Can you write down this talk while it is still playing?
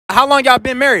How long y'all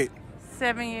been married?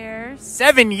 7 years.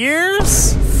 7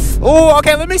 years? Oh,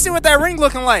 okay. Let me see what that ring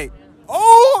looking like.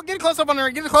 Oh, get it close up on the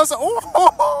ring. Get it closer.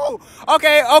 Oh,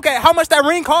 okay. How much that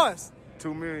ring cost?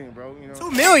 $2 million, bro. You know.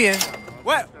 $2 million?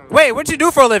 What? Wait, what you do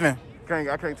for a living?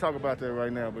 I can't talk about that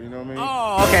right now, but you know what I mean?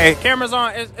 Oh, okay. Camera's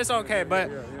on. It's okay. But,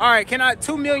 all right. Can I,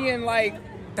 $2 million, like,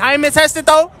 diamond test it,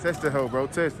 though? Test it, ho, bro.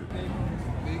 Test it.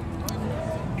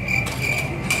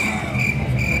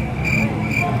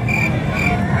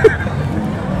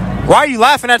 Why are you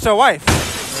laughing at your wife?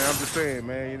 Man, I'm just saying,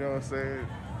 man. You know what I'm saying?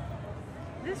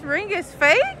 This ring is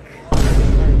fake?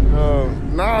 No,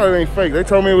 it ain't fake. They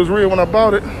told me it was real when I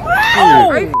bought it.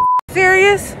 Are you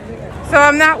serious? So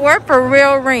I'm not worth a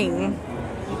real ring.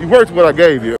 You worth what I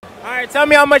gave you. All right, tell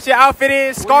me how much your outfit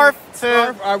is. Scarf to...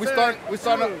 All right, we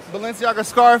start Balenciaga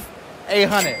scarf,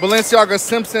 800. Balenciaga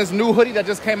Simpsons new hoodie that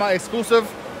just came out exclusive,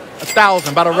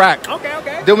 1,000, about a rack.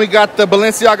 Okay. Then we got the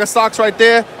Balenciaga socks right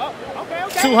there,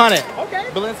 Okay. 200. Okay.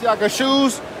 Balenciaga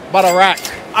shoes, about a rack.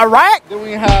 A rack? Then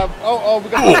we have, we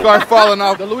got the scarf falling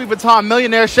off. The Louis Vuitton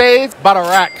Millionaire shades, about a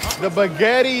rack. The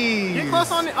baguettes. Get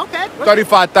close on it. Okay.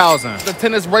 35,000. The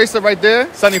tennis bracelet right there,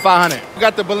 7,500. We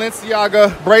got the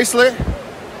Balenciaga bracelet,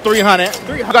 300.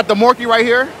 We got the Morky right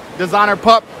here, designer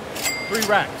pup, 3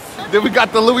 racks. Then we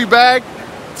got the Louis bag,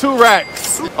 2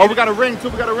 racks. Oh, we got a ring too.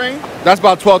 We got a ring. That's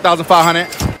about 12,500.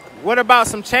 What about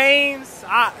some chains?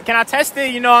 Can I test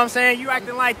it? You know what I'm saying? You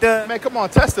acting like the... Man, come on,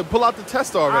 test it. Pull out the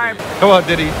test already. All right. Come on,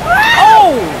 Diddy.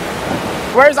 Oh!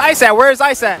 Where's Ice at? Where's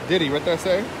Ice at? Diddy, right there,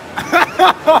 say.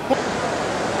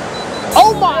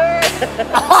 Oh my!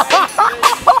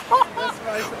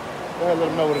 Go ahead, let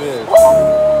them know what it is.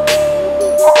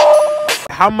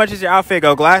 How much does your outfit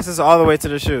go? Glasses all the way to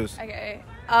the shoes. Okay.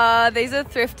 These are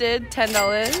thrifted,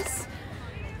 $10.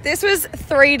 This was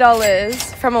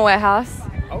 $3 from a warehouse.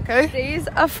 Okay. These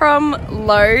are from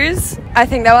Lowe's. I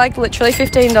think they were like literally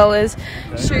 $15.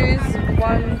 Shoes,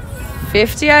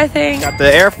 $150, I think. Got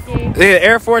the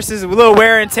Air Forces, a little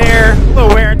wear and tear.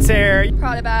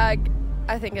 Prada bag,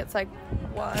 I think it's like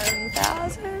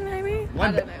 1,000 maybe.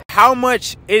 I don't know. How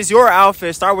much is your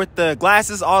outfit? Start with the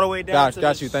glasses all the way down.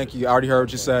 Got you. Thank you. I already heard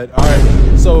what you said. All right.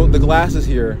 So the glasses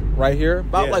here, right here,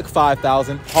 about like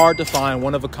 5,000. Hard to find,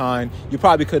 one of a kind. You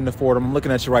probably couldn't afford them. I'm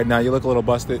looking at you right now. You look a little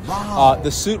busted. Wow.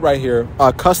 The suit right here,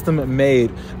 custom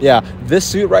made. Yeah, this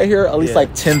suit right here, at least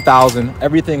like 10,000.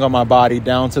 Everything on my body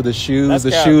down to the shoes. That's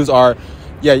the cap. shoes are.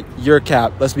 Yeah, you're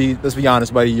cap. Let's be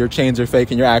honest, buddy. Your chains are fake,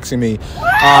 and you're asking me.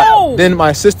 Then my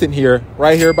assistant here,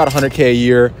 right here, about 100K a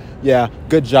year. Yeah,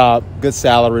 good job, good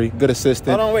salary, good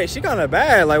assistant. Hold on, wait. She kind of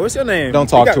bad. Like, what's your name? Don't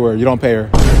talk to her. You don't pay her.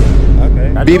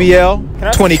 Okay. BBL, Can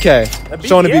I 20K.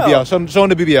 Show him the BBL. Show him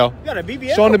the BBL. You got a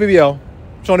BBL? Show him the BBL.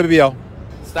 Show him the BBL.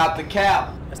 Stop the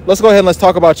cap. Let's go ahead and let's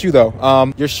talk about you, though.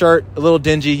 Your shirt, a little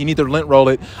dingy. You need to lint roll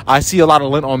it. I see a lot of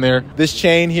lint on there. This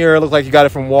chain here looks like you got it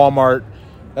from Walmart.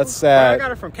 That's sad. Bro, I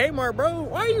got it from Kmart, bro.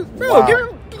 Why are you... Bro,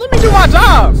 let me do my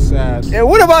job. Sad. And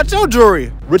what about your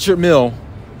jewelry? Richard Mill.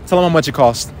 Tell him how much it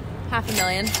costs.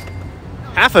 $500,000.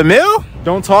 $500,000?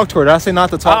 Don't talk to her. Did I say not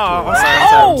to talk to her?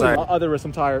 I'm sorry. Other wrist,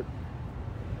 I'm tired.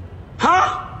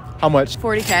 Huh? How much?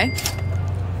 $40K.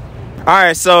 All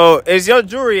right, so is your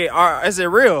jewelry, is it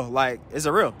real? Like, is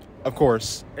it real? Of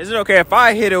course. Is it okay if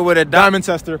I hit it with a Diamond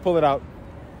tester. Pull it out.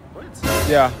 What?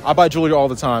 Yeah, I buy jewelry all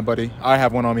the time, buddy. I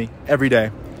have one on me every day.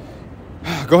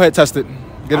 Go ahead, test it.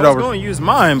 Get it over. I was going to use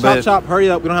mine, but... Chop.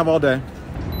 Hurry up. We don't have all day.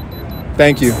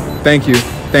 Thank you. Thank you.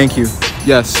 Thank you.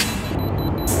 Yes.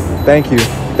 Thank you.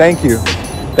 Thank you.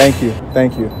 Thank you.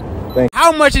 Thank you. Thank you.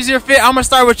 How much is your fit? I'm going to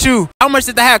start with you. How much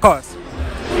did the hat cost?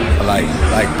 Like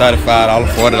 $35,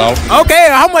 $40. Okay,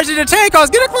 how much did the chain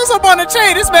cost? Get a close up on the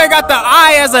chain. This man got the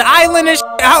eye as an island and shit.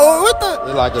 What the?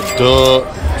 It's like a dub.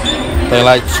 They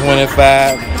like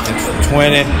 25 and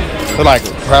 20. So like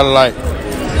probably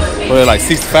like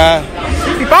 65.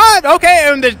 65? Okay,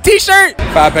 and the t-shirt?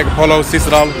 5-pack of polo,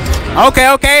 $60.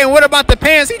 Okay. And what about the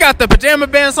pants? He got the pajama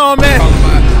pants on, man.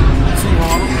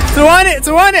 200.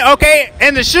 Okay,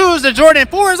 and the shoes, the Jordan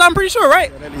 4s, I'm pretty sure,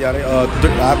 right? Yeah,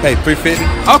 I paid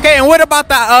 $350. Okay, and what about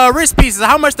the wrist pieces?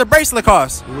 How much the bracelet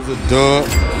cost? It was a dub.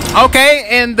 Okay,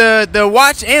 and the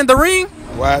watch and the ring?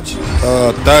 Watch,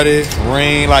 30.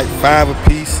 Ring, like 5 a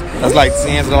piece. That's like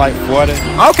 10 to like 40.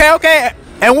 Okay.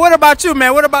 And what about you,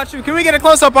 man? What about you? Can we get a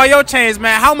close up on your chains,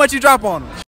 man? How much you drop on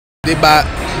them? They buy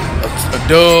a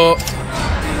dub,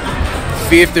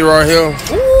 50 right here.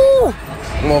 Ooh.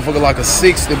 Motherfucker like a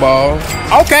 60 ball.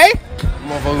 Okay.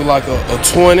 Motherfucker like a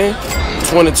 20,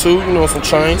 22, you know, some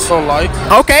chains, some lights.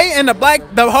 Okay, and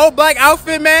the whole black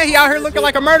outfit, man. He out here looking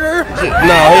like a murderer.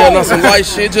 Hell no, some light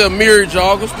shit. Just mirror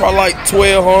joggers, probably like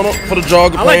 1,200 for the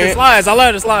jogger I like the slides. I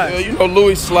love the slides. Yeah, you know,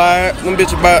 Louis slide. Them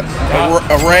bitch about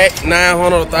a rack,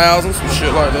 900, 1,000, some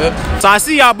shit like that. So I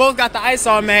see y'all both got the ice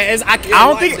on, man. I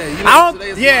don't think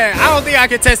I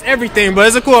can test everything, but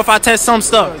is it cool if I test some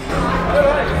stuff?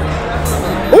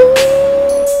 Ooh,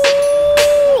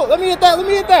 let me hit that. Let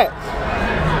me hit that.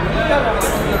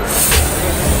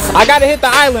 I gotta hit the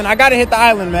island. I gotta hit the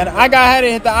island, man. I gotta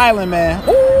hit the island, man.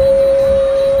 Ooh.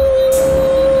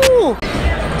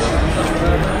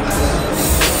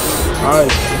 All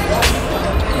right.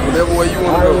 Whatever way you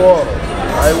want to go.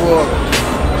 I walk.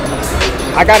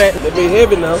 I got it. They be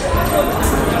heavy now.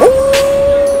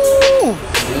 Ooh.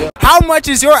 Yeah. How much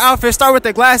is your outfit? Start with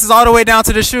the glasses all the way down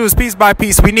to the shoes, piece by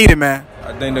piece. We need it, man.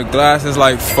 I think the glasses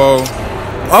like $4.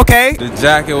 Okay. The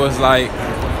jacket was like,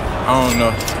 I don't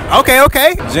know. Okay,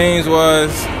 okay. Jeans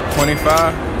was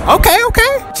 $25. Okay,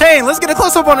 okay. Chain, let's get a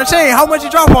close up on the chain. How much you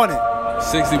drop on it?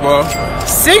 $60, bro.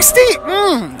 60?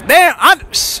 Damn.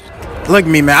 Look at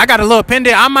me, man. I got a little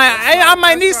pendant. I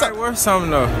might need some. Worth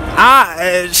something though.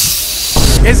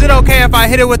 Is it okay if I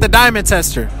hit it with the diamond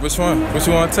tester? Which one? What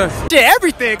you want to test? Shit,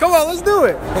 everything. Come on, let's do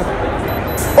it.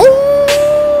 Ooh.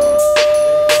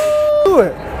 Do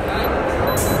it.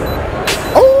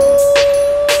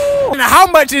 Ooh. How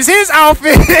much is his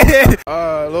outfit?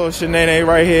 Little shenanigans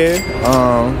right here.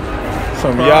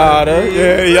 Some yada.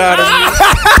 Yeah, yada.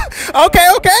 Okay,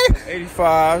 okay.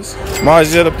 85s.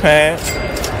 Margiela pants.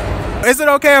 Is it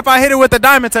okay if I hit it with the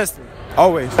diamond tester?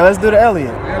 Always. Let's do the Elliot.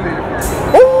 Ooh.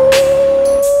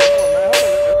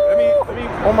 Let me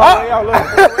on my way out. Look.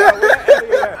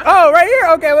 Oh, right here?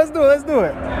 Okay, let's do it. Let's do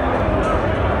it.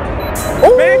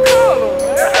 Ooh. Man, call him.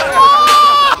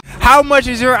 How much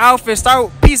is your outfit?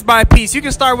 Start piece by piece. You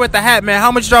can start with the hat, man.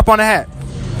 How much you drop on the hat?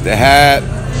 The hat,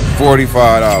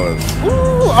 $45.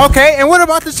 Ooh, okay. And what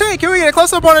about the chain? Can we get a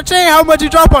close up on the chain? How much you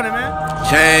drop on it, man?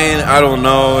 Chain, I don't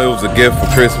know. It was a gift for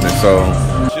Christmas, so.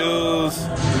 Shoes,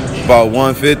 about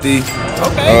 $150.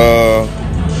 Okay.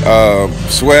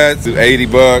 Sweats,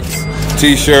 $80.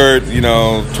 T-shirt, you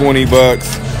know, $20.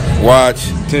 Watch,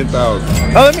 $10,000.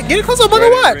 Oh, let me get a close up on the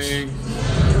watch. Ring,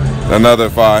 another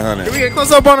 $500. Can we get a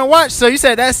close up on the watch? So you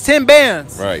said that's 10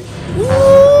 bands. Right. Woo.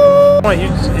 Come on, you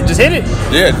just hit it?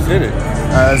 Yeah, just hit it. All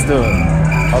right, let's do it.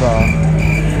 Hold on.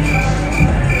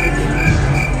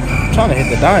 I'm trying to hit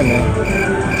the diamond.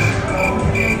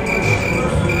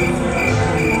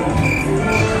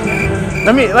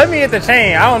 Let me hit the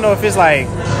chain. I don't know if it's like,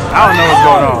 I don't know what's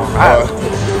going on.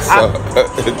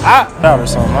 Or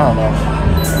something. I don't know.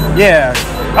 Yeah.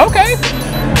 Okay.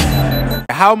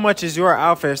 How much is your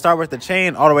outfit? Start with the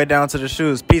chain all the way down to the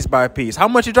shoes, piece by piece. How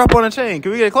much you drop on the chain?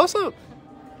 Can we get a close up?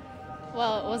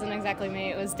 Well, it wasn't exactly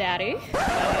me. It was Daddy.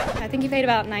 I think he paid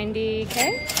about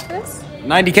 $90K for this.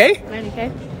 90K?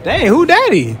 90K. Dang, who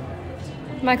Daddy?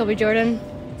 Michael B. Jordan.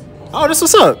 Oh, this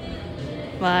what's up?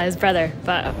 Well, his brother,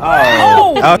 but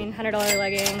I mean, $100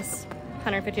 leggings,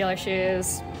 $150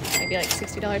 shoes, maybe like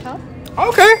 $60 top.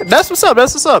 Okay, that's what's up.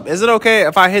 That's what's up. Is it okay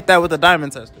if I hit that with a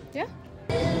diamond tester? Yeah.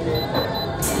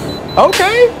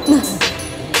 Okay.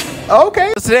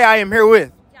 Okay. Today I am here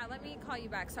with. Yeah, let me call you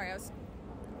back. Sorry, I was.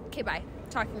 Okay, bye.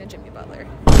 Talking to Jimmy Butler.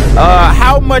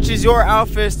 How much is your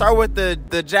outfit? Start with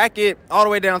the jacket all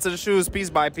the way down to the shoes, piece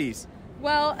by piece.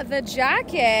 Well, the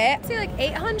jacket, I'd say like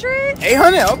 800.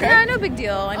 800, okay. Yeah, no big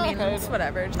deal. I mean, it's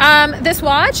whatever. This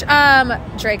watch,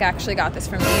 Drake actually got this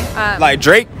for me. Like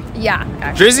Drake? Yeah.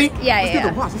 Actually. Drizzy? Yeah. Let's get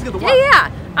the watch. Let's get the watch. Yeah.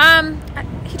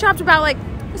 He dropped about like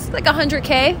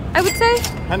 100K, I would say.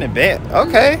 100 bet.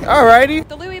 Okay. Alrighty.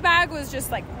 The Louis bag was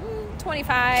just like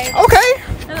 25. Okay.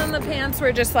 And then the pants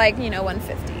were just like,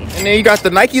 150. And then you got the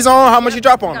Nikes on. How much you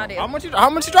drop on? Got it. How much you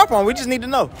drop on? We just need to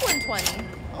know. 120.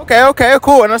 Okay,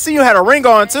 cool. And I see you had a ring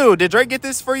on too. Did Drake get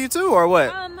this for you too, or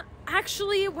what?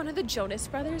 Actually, one of the Jonas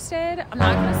Brothers did. I'm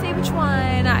not gonna say which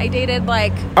one. I dated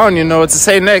like. I don't even know what to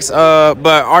say next. But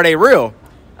are they real?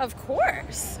 Of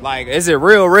course. Like, is it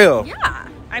real? Yeah.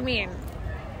 I mean,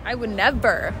 I would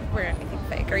never wear anything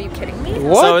fake. Are you kidding me?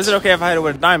 What? So is it okay if I hit it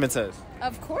with a diamond test?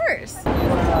 Of course.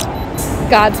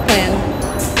 God's plan.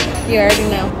 You already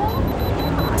know.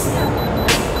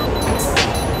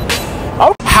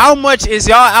 Oh. How much is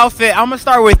y'all outfit? I'm gonna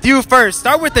start with you first.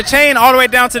 Start with the chain all the way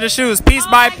down to the shoes, piece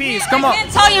by piece. Come on. I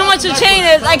can't tell you how much the chain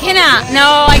is. I cannot.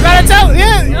 No, I gotta tell.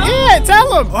 Yeah, tell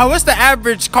them. Well, what's the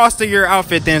average cost of your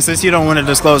outfit then, since you don't want to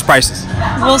disclose prices?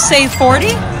 We'll say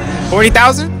 40.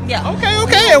 40,000? Yeah.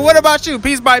 Okay. And what about you?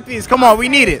 Piece by piece. Come on, we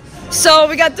need it. So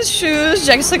we got the shoes,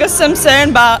 just like a Simpson,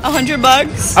 about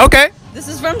 $100. Okay. The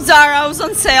This is from Zara. It was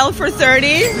on sale for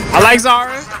 $30. I like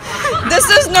Zara. This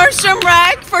is Nordstrom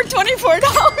Rack for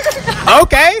 $24.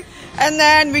 Okay. And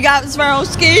then we got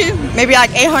Swarovski, maybe like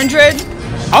 $800.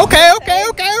 Okay.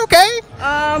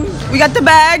 We got the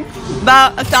bag,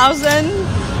 about $1,000. All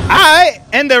right,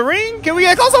 and the ring? Can we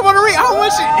get close up on the ring? How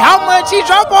much he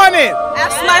drop on it?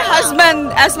 Ask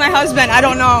my husband. I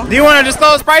don't know. Do you want to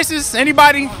disclose prices?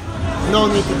 Anybody? No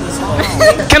need to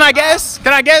disclose. Can I guess?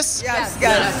 Yes.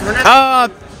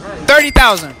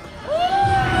 30,000.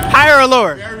 Higher or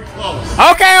lower? Very close.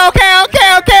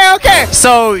 Okay.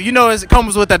 So you know it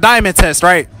comes with a diamond test,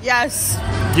 right? Yes.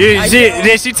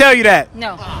 Did she tell you that?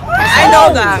 No. I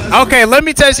know that. Okay, let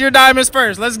me test your diamonds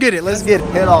first. Let's get it.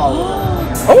 Hit all.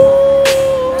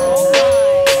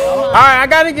 All right, I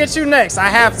gotta get you next. I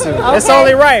have to. Okay. It's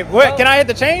only right. What? Can I hit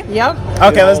the chain? Yep.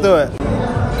 Okay, let's do it.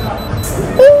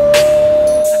 Ooh.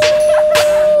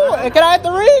 Can I hit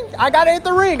the ring? I gotta hit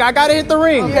the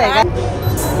ring. Okay.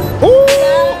 Ooh.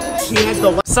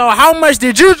 So how much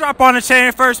did you drop on the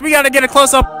chain first? We gotta get a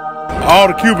close up. All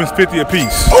the Cubans 50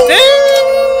 apiece.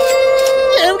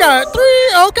 We got 3.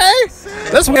 Okay.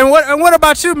 And what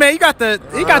about you, man? You got the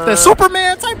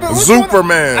Superman type of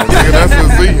Superman. Nigga, that's a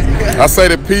Z. I say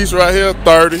the piece right here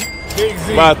 30.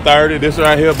 About 30. This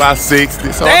right here about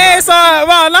 60. So damn, son,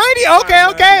 about 90. Okay.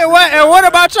 And what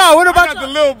about y'all? I got the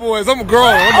little boys. I'm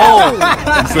grown. I'm old.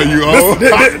 So you old?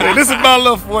 This is about a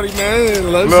little 40, man.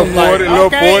 Little 40.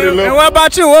 And what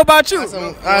about you? You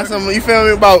feel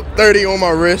me? About 30 on my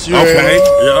wrist. Okay.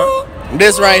 Yeah.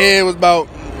 This right here was about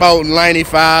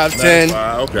 95, 10.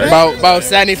 Okay. About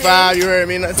 75. You heard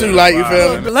me? Not too light. You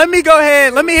feel me? Let me go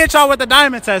ahead. Let me hit y'all with the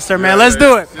diamond tester, man. Let's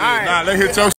do it. All right. Nah, let's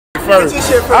hit your first.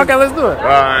 Okay, let's do it. All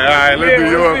right. Let's do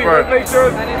yours first.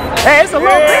 Hey, it's a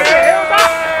little bit.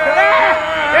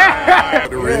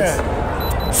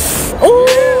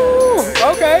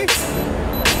 Ooh. Okay.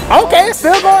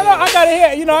 Still going on. I gotta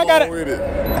hit. You know, I gotta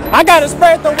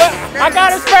spread the wealth. I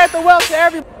gotta spread the wealth to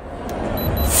everybody.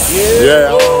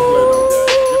 Yeah.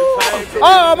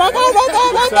 I don't play no game. Oh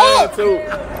my God.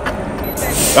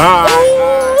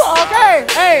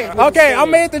 Okay, I'm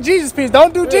gonna hit the Jesus piece.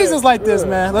 Don't do Jesus like this,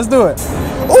 man. Let's do it.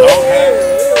 Okay,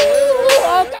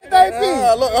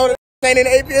 Look, ain't in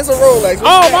the AP, it's a Rolex.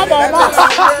 Oh, my bad.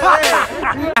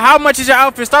 How much is your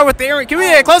outfit? Start with the earring. Can we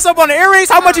get close up on the earrings?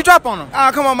 How much you drop on them?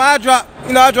 Come on, man. I drop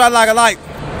like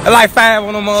 5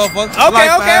 on them motherfuckers.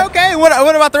 Okay.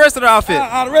 What about the rest of the outfit?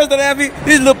 The rest of the outfit,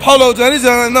 these little polo joints. These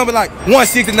are number like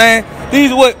 169.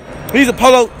 These are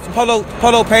polo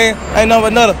pants. Ain't number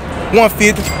another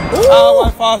 150.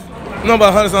 Number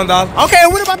 $100-something. Okay,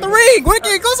 what about the ring? We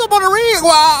can close up on the ring.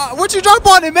 Wow, what you drop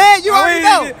on it, man? You already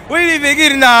know. We didn't even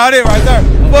get it now. That right there.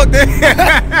 Fuck that.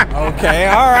 Okay,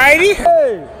 alrighty.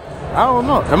 Hey, I don't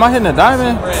know. Am I hitting a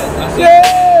diamond?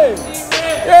 Yeah.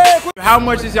 How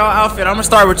much is y'all outfit? I'm gonna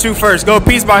start with you first. Go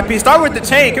piece by piece. Start with the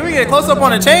chain. Can we get close up on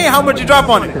the chain? How much you drop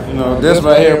on it? You know, this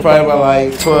right here probably about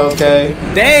like 12K.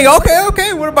 Dang.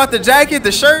 Okay. What about the jacket,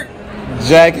 the shirt?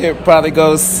 Jacket probably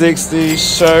goes 60.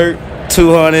 Shirt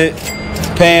 200.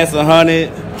 Pants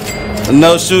 100.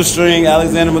 No shoestring.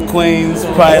 Alexander McQueen's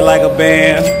probably like a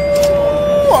band.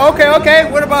 Okay.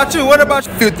 What about you?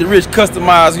 50 rich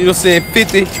customized. You know what I'm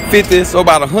saying? 50. So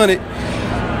about 100.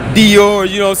 Dior,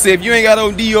 you know what I'm saying? If you ain't got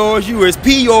no Dior, you is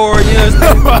Pior, you know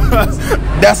what I'm saying?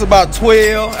 That's about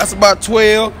 12.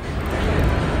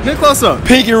 Get close up.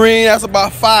 Pinky ring, that's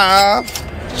about 5.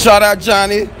 Shout out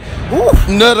Johnny.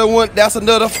 Another one, that's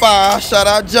another 5. Shout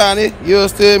out Johnny. You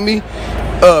understand me?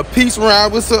 Piece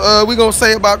round with we gonna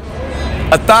say about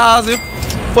 1,000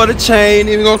 for the chain.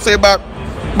 And we gonna say about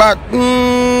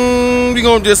we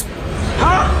gonna just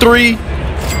 3,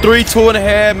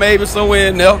 2.5, maybe somewhere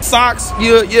in there. Socks,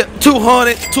 yeah,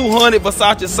 200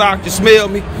 Versace socks. You smell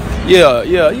me? Yeah.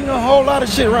 You know, a whole lot of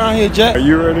shit around here, Jack. Are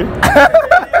you ready? You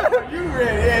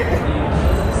ready?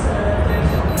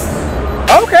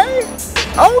 Okay.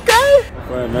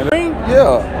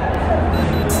 Yeah.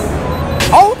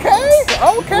 Okay.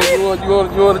 You want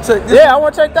to check this? Yeah, I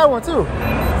want to check that one too.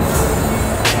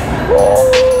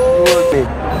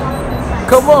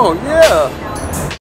 Come on, yeah.